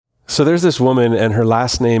So there's this woman, and her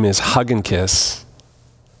last name is Hug and Kiss.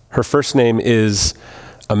 Her first name is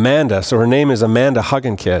Amanda, so her name is Amanda Hug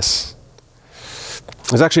and Kiss.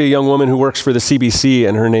 There's actually a young woman who works for the CBC,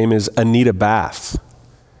 and her name is Anita Bath.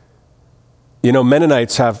 You know,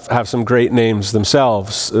 Mennonites have some great names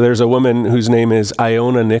themselves. There's a woman whose name is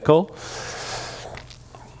Iona Nickel.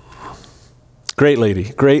 Great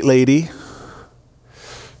lady.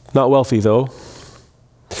 Not wealthy, though.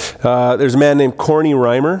 There's a man named Corny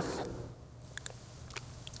Reimer.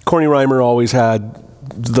 Corny Reimer always had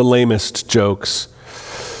the lamest jokes.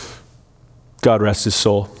 God rest his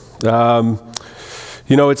soul.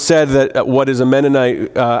 You know, it's said that what is a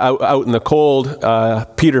Mennonite out in the cold,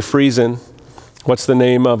 Peter Friesen. What's the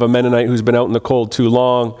name of a Mennonite who's been out in the cold too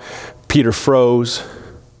long? Peter froze.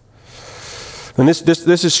 And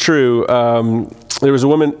this is true. There's a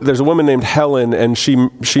woman named Helen, and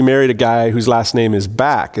she married a guy whose last name is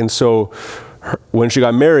Back. And so when she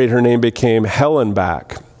got married, her name became Helen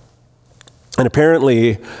Back. And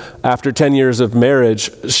apparently, after 10 years of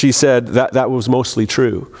marriage, she said that was mostly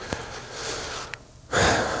true.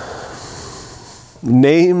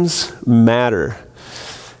 Names matter.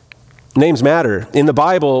 Names matter. In the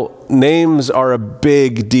Bible, names are a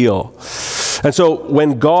big deal. And so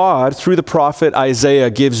when God, through the prophet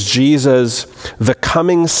Isaiah, gives Jesus the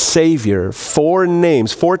coming Savior 4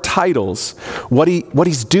 names, 4 titles, what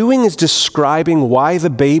he's doing is describing why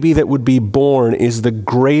the baby that would be born is the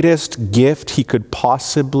greatest gift he could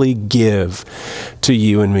possibly give to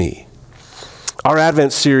you and me. Our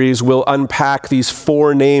Advent series will unpack these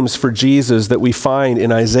 4 names for Jesus that we find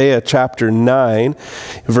in Isaiah chapter 9,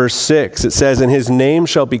 verse 6. It says, "And his name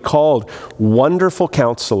shall be called Wonderful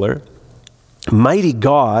Counselor, Mighty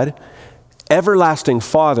God, Everlasting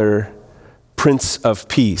Father, Prince of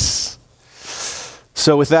Peace."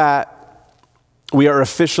 So with that, we are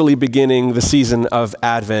officially beginning the season of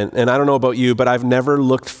Advent. And I don't know about you, but I've never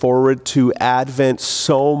looked forward to Advent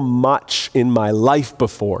so much in my life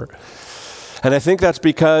before. And I think that's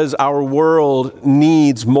because our world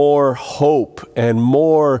needs more hope and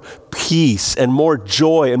more peace and more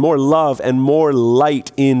joy and more love and more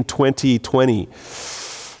light in 2020.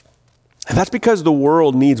 And that's because the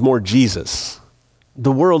world needs more Jesus.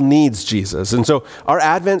 The world needs Jesus. And so our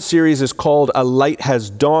Advent series is called A Light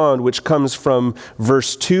Has Dawned, which comes from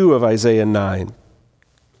verse 2 of Isaiah 9.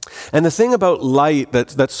 And the thing about light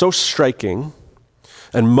that's so striking,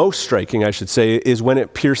 and most striking, I should say, is when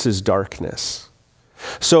it pierces darkness.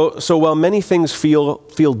 So while many things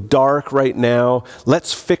feel dark right now,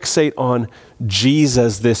 let's fixate on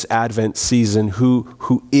Jesus this Advent season,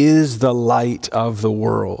 who is the light of the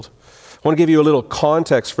world. I want to give you a little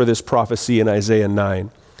context for this prophecy in Isaiah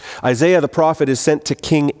 9. Isaiah the prophet is sent to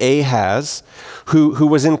King Ahaz, who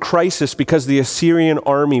was in crisis because the Assyrian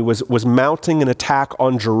army was mounting an attack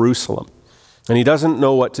on Jerusalem. And he doesn't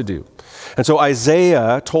know what to do. And so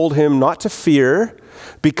Isaiah told him not to fear,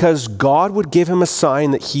 because God would give him a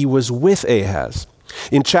sign that he was with Ahaz.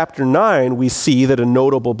 In chapter 9, we see that a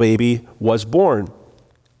notable baby was born.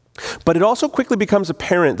 But it also quickly becomes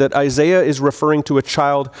apparent that Isaiah is referring to a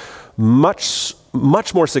child much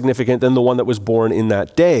more significant than the one that was born in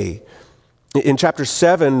that day. In chapter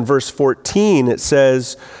 7, verse 14, it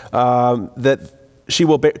says that she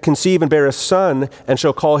will conceive and bear a son and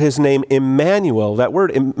shall call his name Emmanuel. That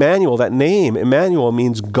word Emmanuel, that name Emmanuel,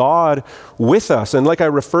 means God with us. And like I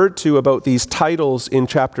referred to about these titles in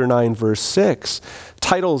chapter 9, verse 6,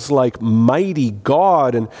 titles like Mighty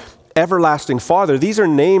God and Everlasting Father, these are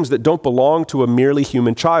names that don't belong to a merely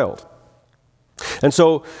human child. And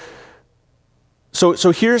so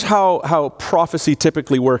here's how prophecy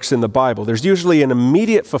typically works in the Bible. There's usually an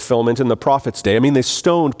immediate fulfillment in the prophet's day. I mean, they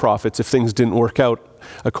stoned prophets if things didn't work out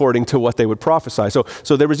according to what they would prophesy.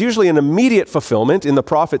 So there was usually an immediate fulfillment in the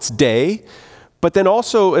prophet's day, but then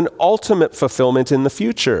also an ultimate fulfillment in the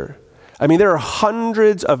future. I mean, there are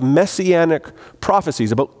hundreds of messianic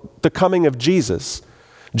prophecies about the coming of Jesus.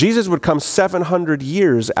 Jesus would come 700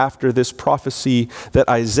 years after this prophecy that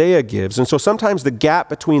Isaiah gives. And so sometimes the gap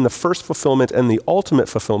between the first fulfillment and the ultimate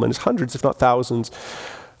fulfillment is hundreds, if not thousands,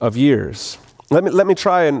 of years. Let me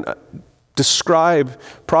try and describe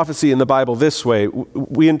prophecy in the Bible this way.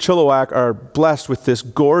 We in Chilliwack are blessed with this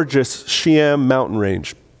gorgeous Shiam mountain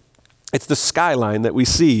range. It's the skyline that we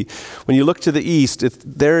see. When you look to the east,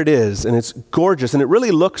 there it is, and it's gorgeous. And it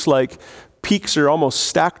really looks like peaks are almost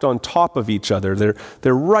stacked on top of each other.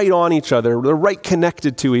 They're right on each other. They're right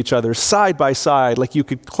connected to each other, side by side. Like you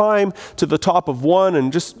could climb to the top of one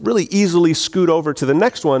and just really easily scoot over to the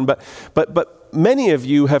next one. But many of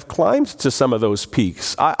you have climbed to some of those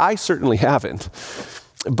peaks. I certainly haven't.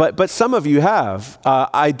 But some of you have.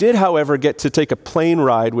 I did, however, get to take a plane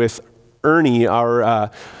ride with Ernie,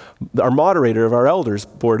 our moderator of our elders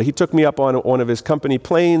board. He took me up on one of his company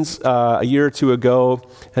planes a year or two ago,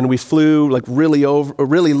 and we flew like really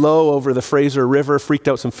low over the Fraser River, freaked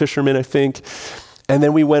out some fishermen, I think. And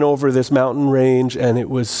then we went over this mountain range, and it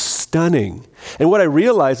was stunning. And what I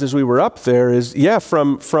realized as we were up there is,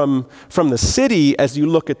 from the city, as you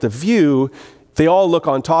look at the view, they all look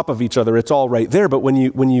on top of each other. It's all right there. But when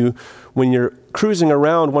you're cruising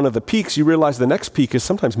around one of the peaks, you realize the next peak is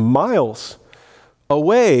sometimes miles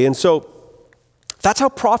away. And so that's how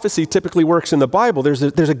prophecy typically works in the Bible. There's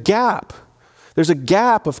a gap. There's a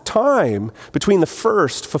gap of time between the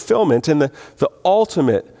first fulfillment and the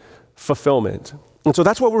ultimate fulfillment. And so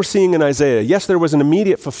that's what we're seeing in Isaiah. Yes, there was an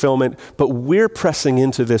immediate fulfillment, but we're pressing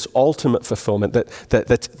into this ultimate fulfillment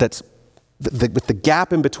that's with the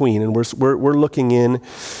gap in between. And we're looking in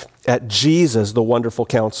at Jesus, the wonderful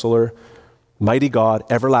Counselor, mighty God,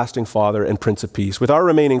 everlasting Father, and Prince of Peace. With our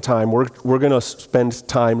remaining time, we're going to spend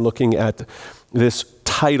time looking at this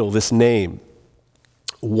title, this name,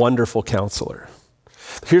 Wonderful Counselor.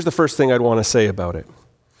 Here's the first thing I'd want to say about it.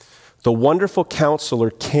 The wonderful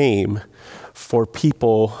Counselor came for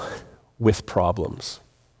people with problems.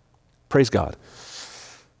 Praise God.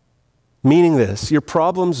 Meaning this, your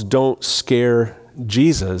problems don't scare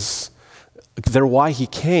Jesus. They're why he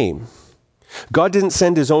came. God didn't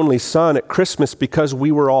send his only son at Christmas because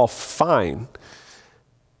we were all fine.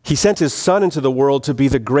 He sent his son into the world to be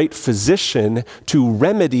the great physician to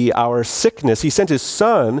remedy our sickness. He sent his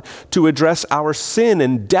son to address our sin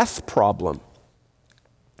and death problem,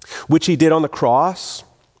 which he did on the cross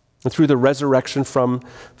and through the resurrection from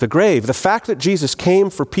the grave. The fact that Jesus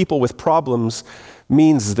came for people with problems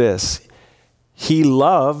means this: he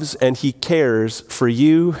loves and he cares for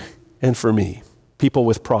you and for me, people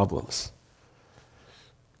with problems.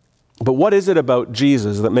 But what is it about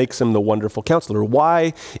Jesus that makes him the wonderful Counselor?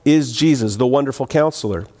 Why is Jesus the wonderful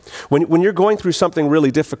Counselor? When you're going through something really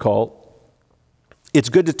difficult, it's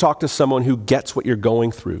good to talk to someone who gets what you're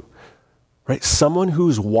going through, right? Someone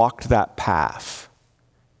who's walked that path.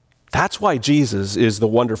 That's why Jesus is the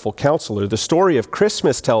wonderful Counselor. The story of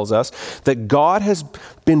Christmas tells us that God has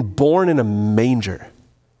been born in a manger.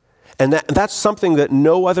 And that's something that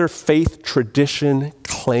no other faith tradition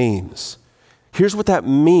claims. Here's what that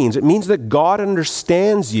means. It means that God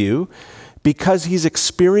understands you because he's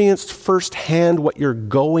experienced firsthand what you're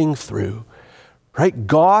going through, right?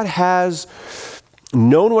 God has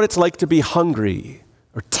known what it's like to be hungry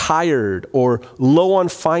or tired or low on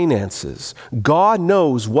finances. God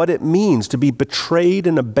knows what it means to be betrayed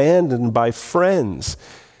and abandoned by friends.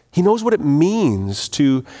 He knows what it means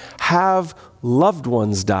to have loved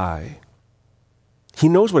ones die. He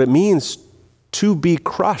knows what it means to be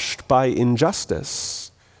crushed by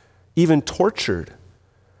injustice, even tortured.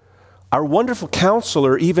 Our wonderful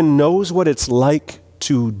Counselor even knows what it's like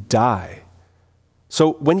to die.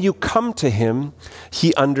 So when you come to him,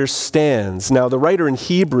 he understands. Now, the writer in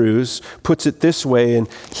Hebrews puts it this way in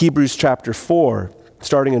Hebrews chapter 4,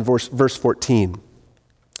 starting in verse 14.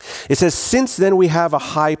 It says, "Since then we have a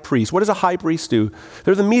high priest." What does a high priest do?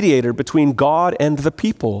 They're the mediator between God and the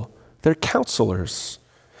people. They're counselors.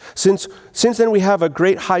 Since then we have a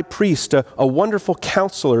great high priest, a wonderful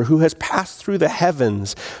Counselor who has passed through the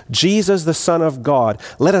heavens, Jesus the Son of God.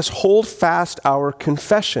 Let us hold fast our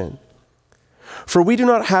confession. For we do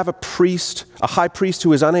not have a high priest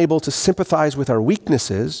who is unable to sympathize with our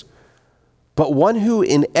weaknesses, but one who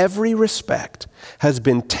in every respect has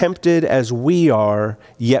been tempted as we are,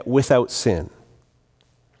 yet without sin.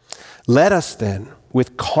 Let us then,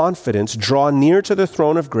 with confidence, draw near to the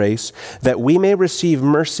throne of grace, that we may receive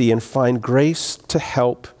mercy and find grace to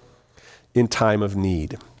help in time of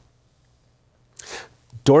need.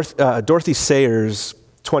 Dorothy Sayers,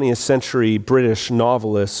 20th century British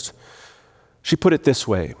novelist, she put it this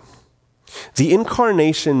way: the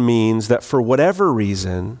incarnation means that for whatever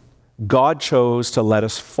reason, God chose to let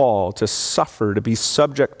us fall, to suffer, to be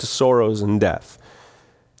subject to sorrows and death.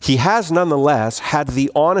 He has nonetheless had the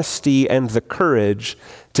honesty and the courage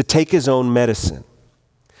to take his own medicine.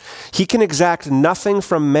 He can exact nothing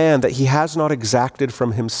from man that he has not exacted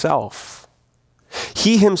from himself.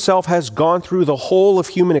 He himself has gone through the whole of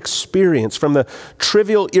human experience, from the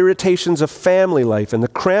trivial irritations of family life and the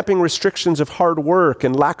cramping restrictions of hard work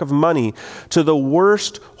and lack of money, to the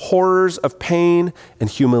worst horrors of pain and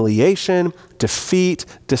humiliation, defeat,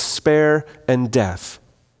 despair, and death.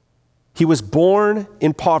 He was born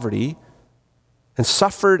in poverty and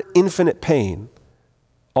suffered infinite pain,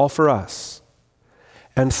 all for us,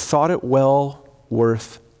 and thought it well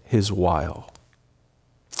worth his while.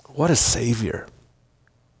 What a Savior.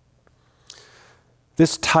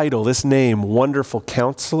 this title, this name, Wonderful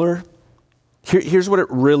Counselor, here's what it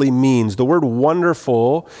really means. The word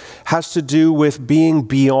wonderful has to do with being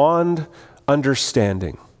beyond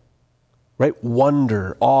understanding, right?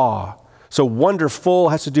 Wonder, awe. So wonderful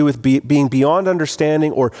has to do with being beyond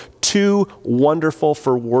understanding or too wonderful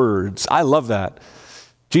for words. I love that.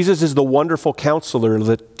 Jesus is the wonderful counselor,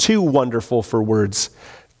 the too wonderful for words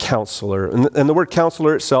counselor. And the word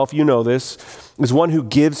counselor itself, you know this, is one who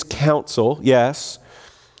gives counsel, yes,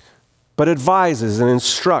 but advises and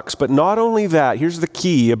instructs. But not only that, here's the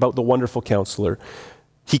key about the wonderful counselor.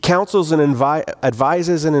 He counsels and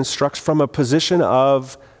advises and instructs from a position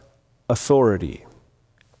of authority.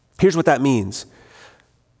 Here's what that means.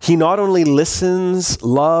 He not only listens,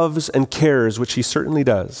 loves, and cares, which he certainly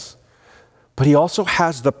does, but he also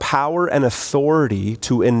has the power and authority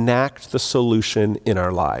to enact the solution in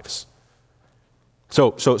our lives.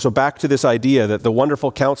 So back to this idea that the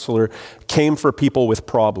wonderful counselor came for people with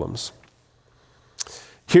problems.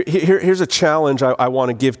 Here's a challenge I want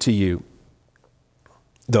to give to you.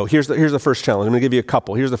 Though, here's the first challenge. I'm going to give you a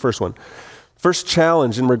couple. Here's the first one. First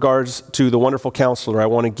challenge in regards to the wonderful counselor I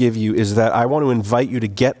want to give you is that I want to invite you to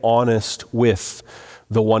get honest with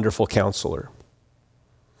the wonderful counselor.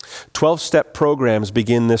 12-step programs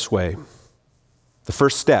begin this way. The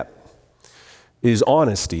first step is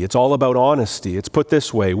honesty. It's all about honesty. It's put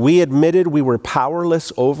this way. We admitted we were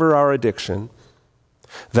powerless over our addiction,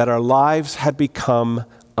 that our lives had become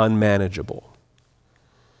unmanageable.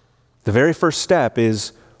 The very first step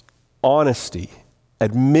is honesty,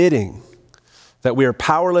 admitting that we are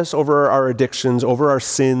powerless over our addictions, over our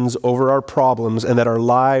sins, over our problems, and that our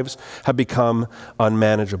lives have become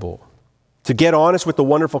unmanageable. To get honest with the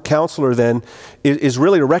wonderful counselor then is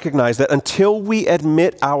really to recognize that until we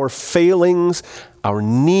admit our failings, our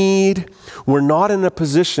need, we're not in a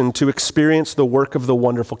position to experience the work of the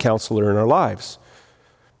wonderful counselor in our lives.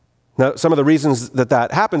 Now, some of the reasons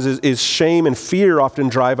that happens is shame and fear often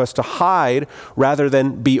drive us to hide rather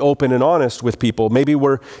than be open and honest with people. Maybe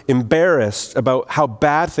we're embarrassed about how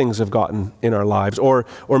bad things have gotten in our lives, or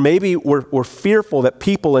maybe we're fearful that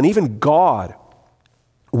people and even God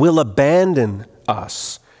will abandon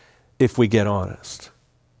us if we get honest.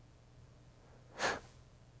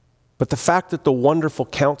 But the fact that the wonderful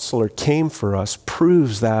counselor came for us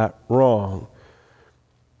proves that wrong.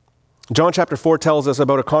 John chapter 4 tells us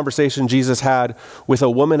about a conversation Jesus had with a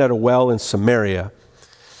woman at a well in Samaria.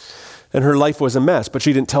 And her life was a mess, but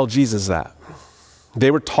she didn't tell Jesus that. They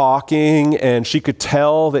were talking, and she could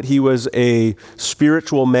tell that he was a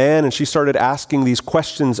spiritual man, and she started asking these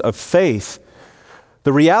questions of faith.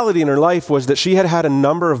 The reality in her life was that she had had a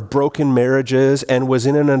number of broken marriages and was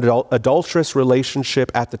in an adulterous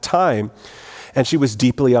relationship at the time, and she was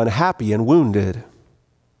deeply unhappy and wounded.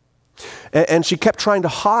 And she kept trying to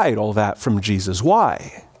hide all that from Jesus.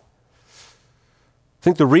 Why? I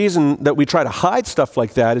think the reason that we try to hide stuff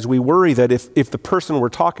like that is we worry that if the person we're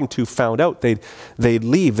talking to found out, they'd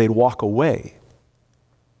leave, they'd walk away.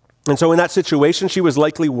 And so in that situation, she was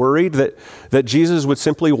likely worried that Jesus would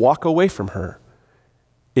simply walk away from her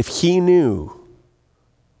if he knew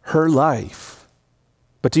her life.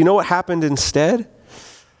 But do you know what happened instead?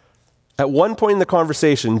 At one point in the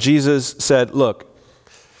conversation, Jesus said, "Look,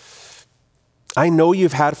 I know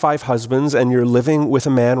you've had 5 husbands and you're living with a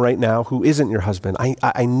man right now who isn't your husband.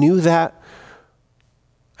 I knew that.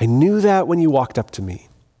 I knew that when you walked up to me.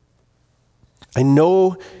 I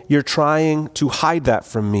know you're trying to hide that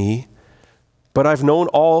from me, but I've known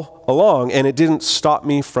all along, and it didn't stop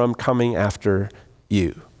me from coming after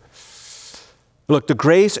you." Look, the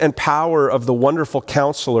grace and power of the wonderful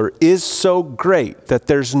counselor is so great that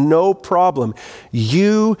there's no problem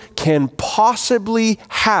you can possibly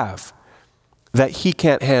have that he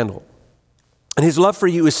can't handle. And his love for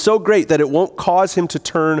you is so great that it won't cause him to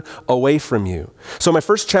turn away from you. So my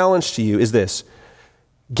first challenge to you is this: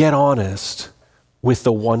 get honest with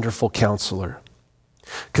the wonderful counselor.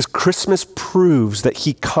 Because Christmas proves that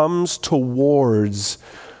he comes towards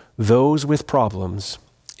those with problems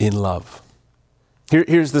in love.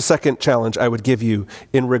 Here's the second challenge I would give you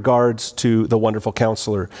in regards to the wonderful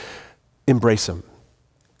counselor. Embrace him.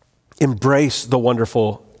 Embrace the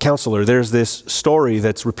wonderful counselor. There's this story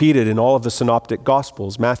that's repeated in all of the synoptic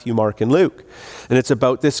gospels, Matthew, Mark, and Luke. And it's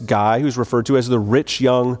about this guy who's referred to as the rich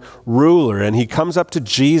young ruler. And he comes up to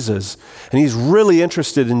Jesus, and he's really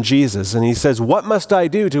interested in Jesus. And he says, "What must I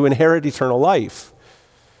do to inherit eternal life?"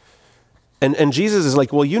 And Jesus is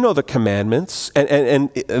like, "Well, you know the commandments." And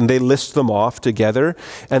they list them off together.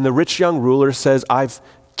 And the rich young ruler says, "I've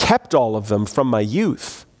kept all of them from my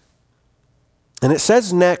youth." And it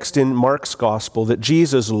says next in Mark's gospel that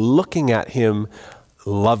Jesus, looking at him,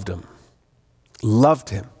 loved him. loved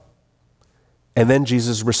him. And then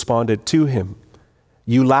Jesus responded to him,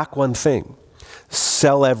 you lack one thing.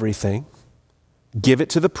 Sell everything, give it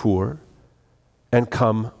to the poor, and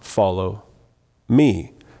come follow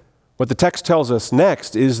me. What the text tells us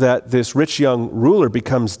next is that this rich young ruler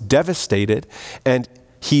becomes devastated and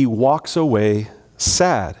he walks away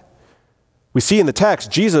sad. We see in the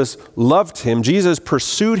text, Jesus loved him, Jesus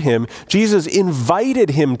pursued him, Jesus invited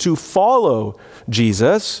him to follow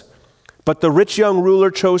Jesus, but the rich young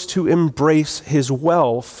ruler chose to embrace his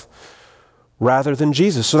wealth rather than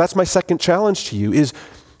Jesus. So that's my second challenge to you, is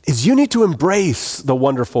you need to embrace the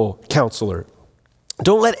wonderful counselor.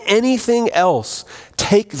 Don't let anything else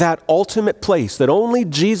take that ultimate place that only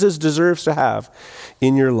Jesus deserves to have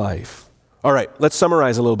in your life. All right, let's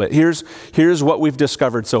summarize a little bit. Here's what we've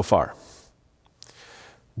discovered so far.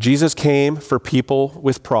 Jesus came for people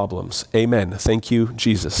with problems. Amen. Thank you,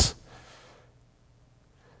 Jesus.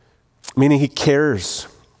 Meaning he cares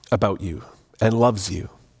about you and loves you.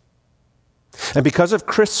 And because of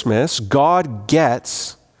Christmas, God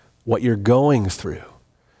gets what you're going through.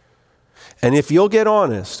 And if you'll get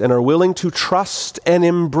honest and are willing to trust and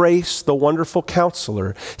embrace the wonderful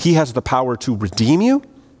counselor, he has the power to redeem you,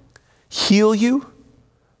 heal you,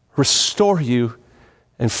 restore you,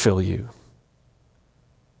 and fill you.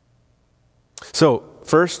 So,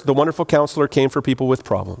 first, the wonderful counselor came for people with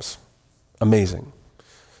problems. Amazing.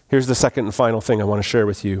 Here's the second and final thing I want to share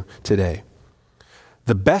with you today.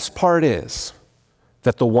 The best part is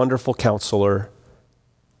that the wonderful counselor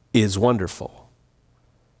is wonderful.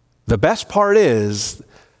 The best part is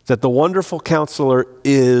that the wonderful counselor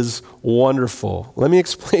is wonderful. Let me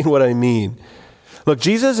explain what I mean. Look,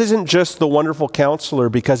 Jesus isn't just the wonderful counselor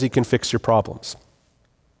because he can fix your problems.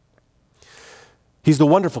 He's the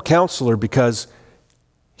wonderful counselor because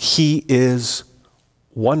he is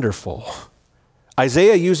wonderful.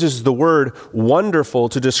 Isaiah uses the word wonderful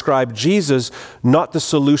to describe Jesus, not the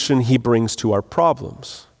solution he brings to our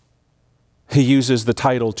problems. He uses the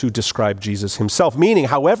title to describe Jesus himself, meaning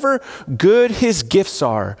however good his gifts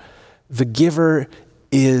are, the giver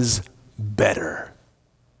is better.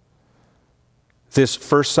 This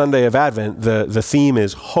first Sunday of Advent, the theme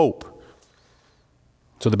is hope.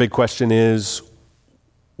 So the big question is,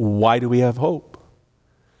 why do we have hope?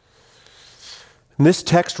 And this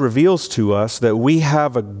text reveals to us that we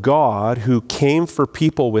have a God who came for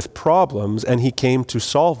people with problems and he came to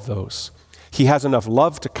solve those. He has enough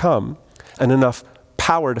love to come and enough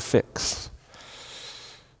power to fix.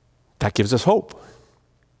 That gives us hope.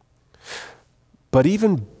 But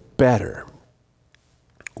even better,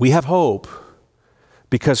 we have hope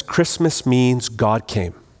because Christmas means God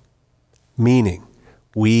came, meaning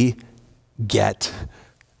we get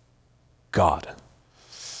God.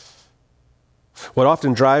 What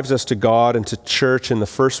often drives us to God and to church in the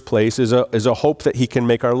first place is a hope that he can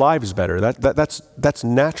make our lives better. That's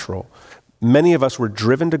natural. Many of us were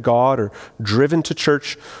driven to God or driven to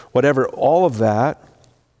church, whatever, all of that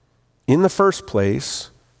in the first place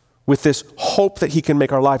with this hope that he can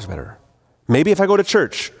make our lives better. Maybe if I go to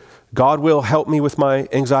church, God will help me with my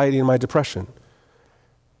anxiety and my depression.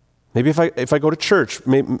 Maybe if I go to church,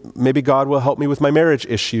 maybe God will help me with my marriage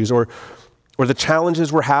issues or the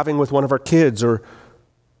challenges we're having with one of our kids, or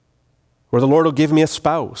the Lord will give me a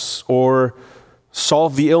spouse, or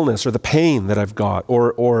solve the illness or the pain that I've got,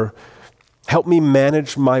 or help me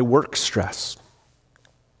manage my work stress.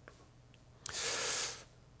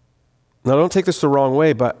 Now, don't take this the wrong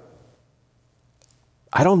way, but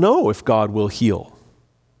I don't know if God will heal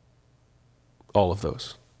all of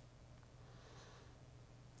those.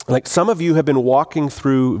 Like some of you have been walking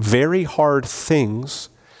through very hard things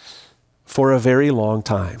for a very long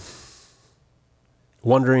time,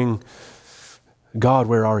 wondering, God,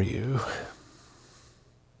 where are you?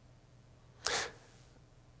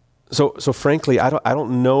 So frankly, I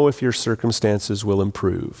don't know if your circumstances will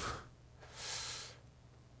improve.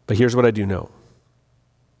 But here's what I do know.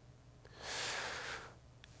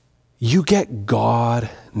 You get God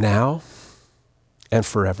now and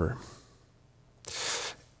forever.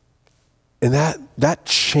 And that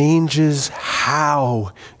changes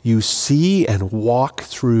how you see and walk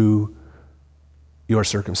through your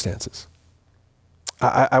circumstances.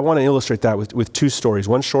 I want to illustrate that with two stories.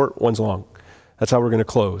 One's short, one's long. That's how we're going to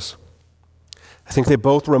close. I think they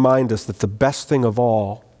both remind us that the best thing of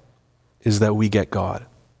all is that we get God.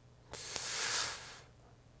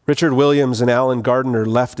 Richard Williams and Alan Gardner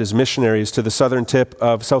left as missionaries to the southern tip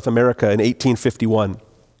of South America in 1851.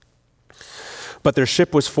 But their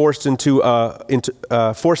ship was forced to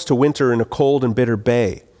winter in a cold and bitter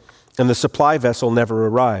bay, and the supply vessel never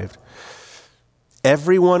arrived.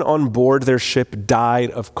 Everyone on board their ship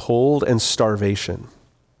died of cold and starvation.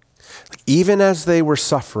 Even as they were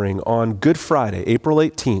suffering on Good Friday, April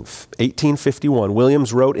 18th, 1851,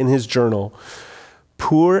 Williams wrote in his journal,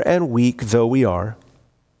 "Poor and weak though we are,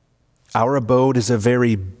 our abode is a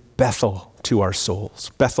very Bethel to our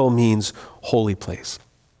souls." Bethel means holy place.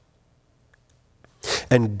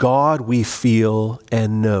 "And God, we feel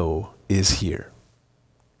and know, is here."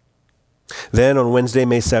 Then on Wednesday,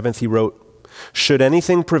 May 7th, he wrote, "Should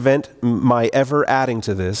anything prevent my ever adding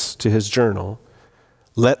to this, to his journal,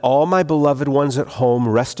 let all my beloved ones at home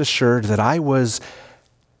rest assured that I was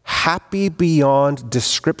happy beyond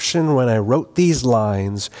description when I wrote these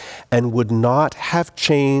lines and would not have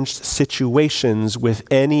changed situations with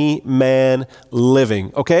any man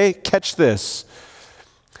living." Okay, catch this.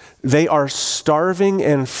 They are starving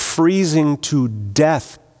and freezing to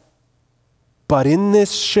death, but in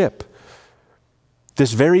this ship,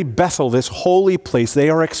 this very Bethel, this holy place, they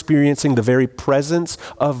are experiencing the very presence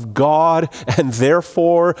of God, and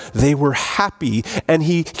therefore they were happy. And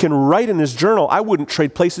he can write in his journal, "I wouldn't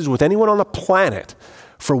trade places with anyone on the planet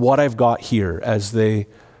for what I've got here," as they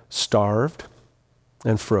starved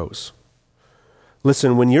and froze.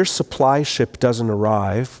 Listen, when your supply ship doesn't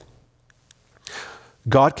arrive,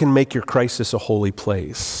 God can make your crisis a holy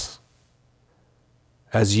place.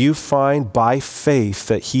 As you find by faith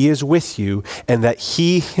that he is with you and that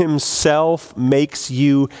he himself makes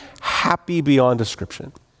you happy beyond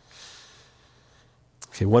description.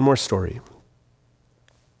 Okay, one more story.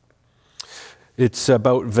 It's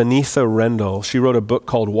about Vanitha Rendell. She wrote a book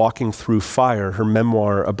called Walking Through Fire, her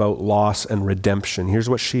memoir about loss and redemption. Here's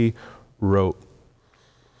what she wrote.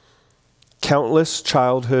 "Countless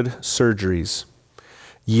childhood surgeries,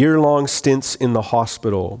 year-long stints in the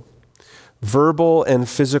hospital, verbal and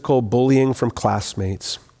physical bullying from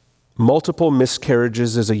classmates, multiple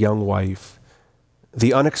miscarriages as a young wife,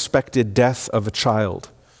 the unexpected death of a child,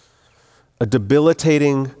 a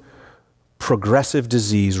debilitating progressive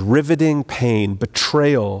disease, riveting pain,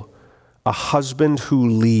 betrayal, a husband who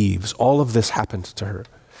leaves." All of this happened to her.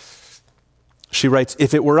 She writes,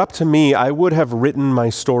 "If it were up to me, I would have written my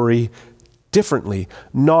story differently.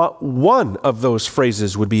 Not one of those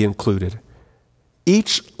phrases would be included.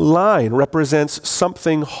 Each line represents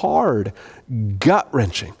something hard,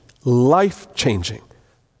 gut-wrenching, life-changing.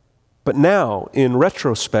 But now, in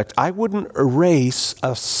retrospect, I wouldn't erase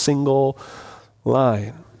a single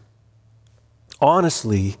line.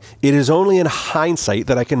 Honestly, it is only in hindsight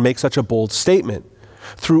that I can make such a bold statement.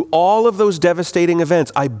 Through all of those devastating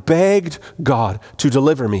events, I begged God to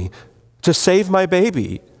deliver me, to save my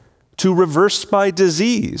baby, to reverse my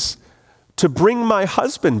disease, to bring my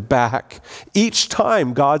husband back. Each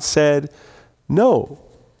time God said, no.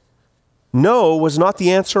 No was not the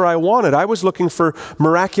answer I wanted. I was looking for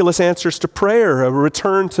miraculous answers to prayer, a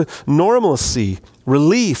return to normalcy,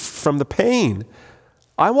 relief from the pain.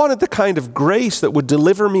 I wanted the kind of grace that would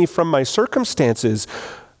deliver me from my circumstances.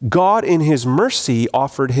 God, in his mercy,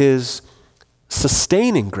 offered his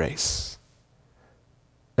sustaining grace.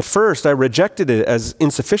 At first, I rejected it as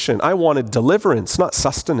insufficient. I wanted deliverance, not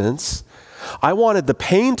sustenance. I wanted the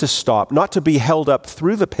pain to stop, not to be held up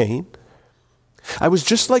through the pain. I was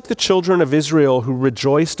just like the children of Israel who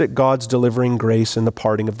rejoiced at God's delivering grace in the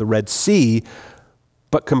parting of the Red Sea,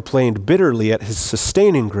 but complained bitterly at his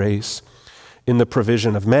sustaining grace in the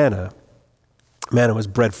provision of manna. Manna was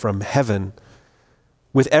bread from heaven.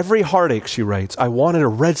 With every heartache, she writes, I wanted a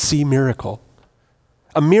Red Sea miracle.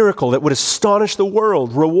 A miracle that would astonish the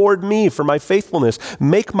world, reward me for my faithfulness,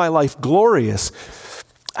 make my life glorious.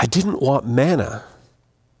 I didn't want manna.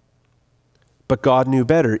 But God knew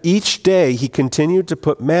better. Each day he continued to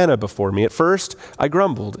put manna before me. At first, I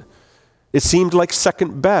grumbled. It seemed like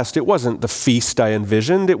second best. It wasn't the feast I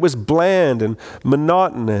envisioned. It was bland and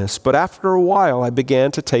monotonous. But after a while, I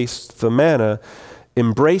began to taste the manna,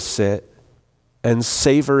 embrace it, and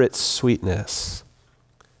savor its sweetness.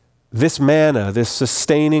 This manna, this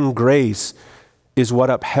sustaining grace, is what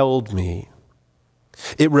upheld me.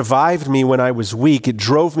 It revived me when I was weak. It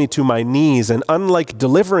drove me to my knees. And unlike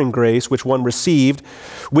delivering grace, which once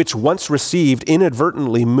received,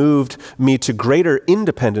 inadvertently moved me to greater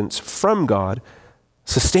independence from God,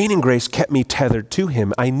 sustaining grace kept me tethered to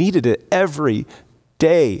him. I needed it every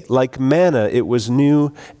day. Like manna, it was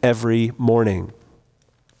new every morning.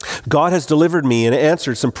 God has delivered me and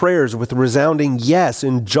answered some prayers with a resounding yes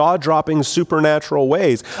in jaw-dropping supernatural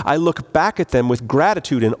ways. I look back at them with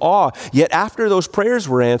gratitude and awe. Yet after those prayers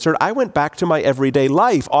were answered, I went back to my everyday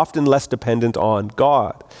life, often less dependent on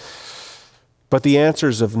God. But the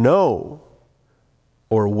answers of no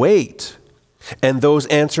or wait, and those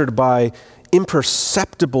answered by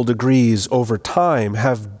imperceptible degrees over time,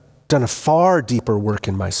 have done a far deeper work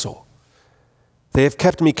in my soul. They have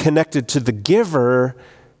kept me connected to the giver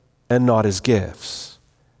and not his gifts.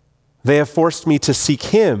 They have forced me to seek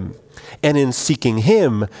him, and in seeking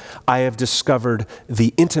him, I have discovered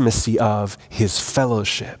the intimacy of his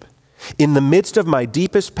fellowship. In the midst of my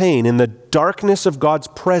deepest pain, in the darkness of God's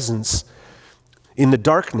presence,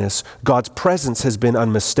 God's presence has been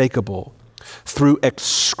unmistakable. Through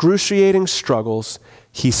excruciating struggles,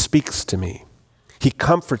 he speaks to me. He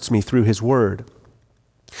comforts me through his word.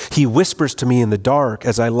 He whispers to me in the dark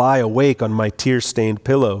as I lie awake on my tear-stained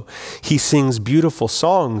pillow. He sings beautiful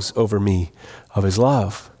songs over me of his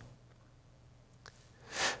love.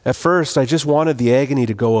 At first, I just wanted the agony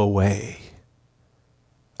to go away.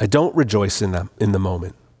 I don't rejoice in the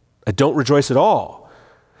moment. I don't rejoice at all.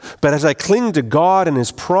 But as I cling to God and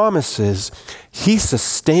his promises, he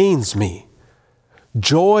sustains me.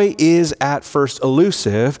 Joy is at first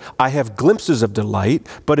elusive. I have glimpses of delight,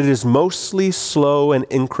 but it is mostly slow and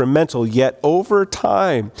incremental. Yet over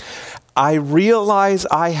time, I realize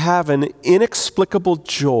I have an inexplicable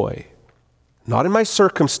joy, not in my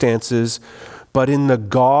circumstances, but in the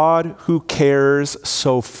God who cares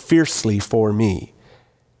so fiercely for me.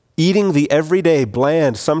 Eating the everyday,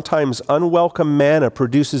 bland, sometimes unwelcome manna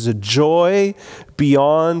produces a joy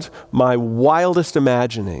beyond my wildest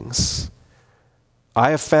imaginings.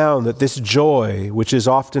 I have found that this joy, which is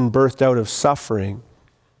often birthed out of suffering,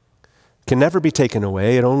 can never be taken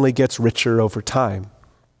away. It only gets richer over time.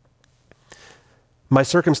 My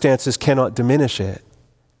circumstances cannot diminish it.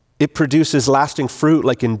 It produces lasting fruit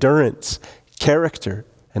like endurance, character,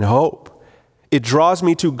 and hope. It draws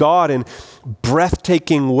me to God in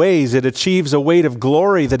breathtaking ways. It achieves a weight of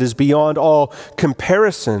glory that is beyond all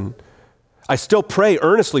comparison. I still pray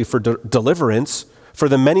earnestly for deliverance, for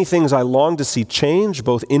the many things I long to see change,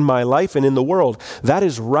 both in my life and in the world. That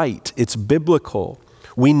is right. It's biblical.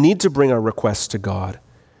 We need to bring our requests to God.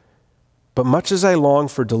 But much as I long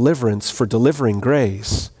for deliverance, for delivering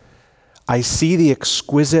grace, I see the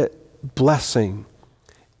exquisite blessing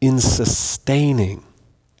in sustaining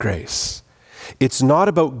grace. It's not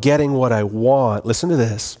about getting what I want. Listen to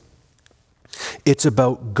this. It's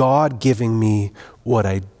about God giving me what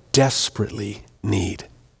I desperately need.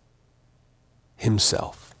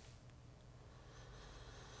 Himself.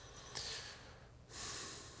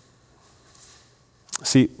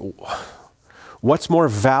 See, what's more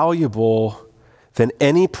valuable than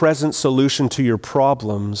any present solution to your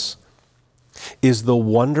problems is the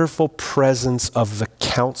wonderful presence of the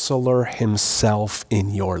Counselor himself in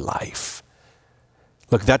your life.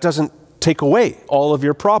 Look, that doesn't take away all of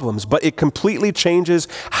your problems, but it completely changes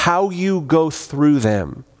how you go through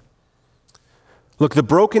them. Look, the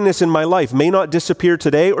brokenness in my life may not disappear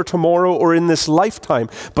today or tomorrow or in this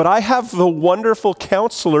lifetime, but I have the wonderful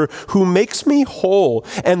Counselor who makes me whole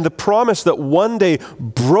and the promise that one day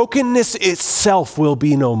brokenness itself will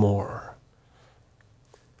be no more.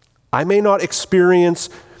 I may not experience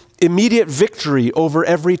immediate victory over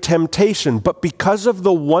every temptation, but because of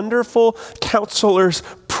the wonderful Counselor's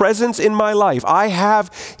presence in my life, I have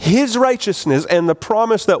his righteousness and the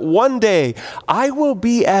promise that one day I will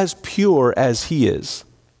be as pure as he is.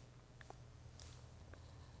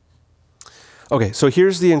 Okay, so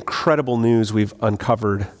here's the incredible news we've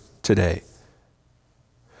uncovered today.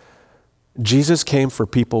 Jesus came for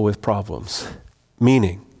people with problems,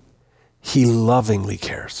 meaning he lovingly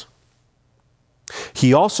cares.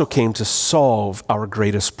 He also came to solve our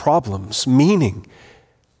greatest problems, meaning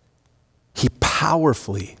he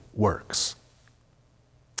powerfully works.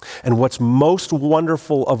 And what's most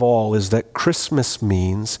wonderful of all is that Christmas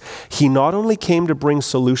means he not only came to bring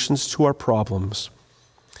solutions to our problems,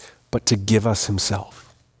 but to give us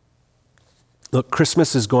himself. Look,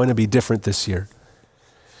 Christmas is going to be different this year.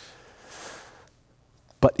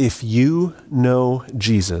 But if you know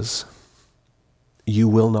Jesus, you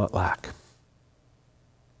will not lack.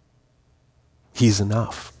 He's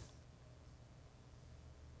enough.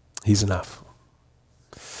 He's enough.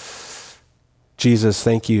 Jesus,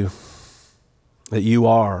 thank you that you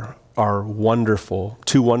are our wonderful,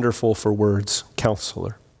 too wonderful for words,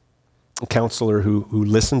 Counselor. A Counselor who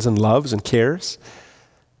listens and loves and cares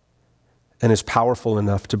and is powerful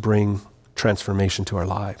enough to bring transformation to our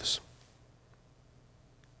lives.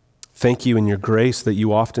 Thank you in your grace that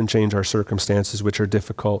you often change our circumstances which are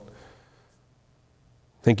difficult.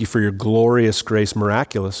 Thank you for your glorious grace,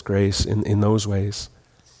 miraculous grace in those ways.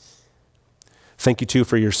 Thank you too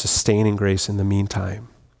for your sustaining grace in the meantime.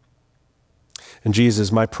 And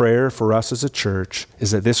Jesus, my prayer for us as a church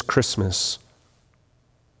is that this Christmas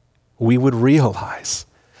we would realize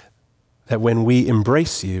that when we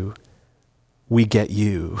embrace you, we get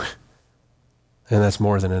you. And that's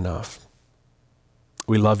more than enough.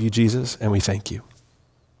 We love you, Jesus, and we thank you.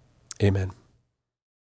 Amen.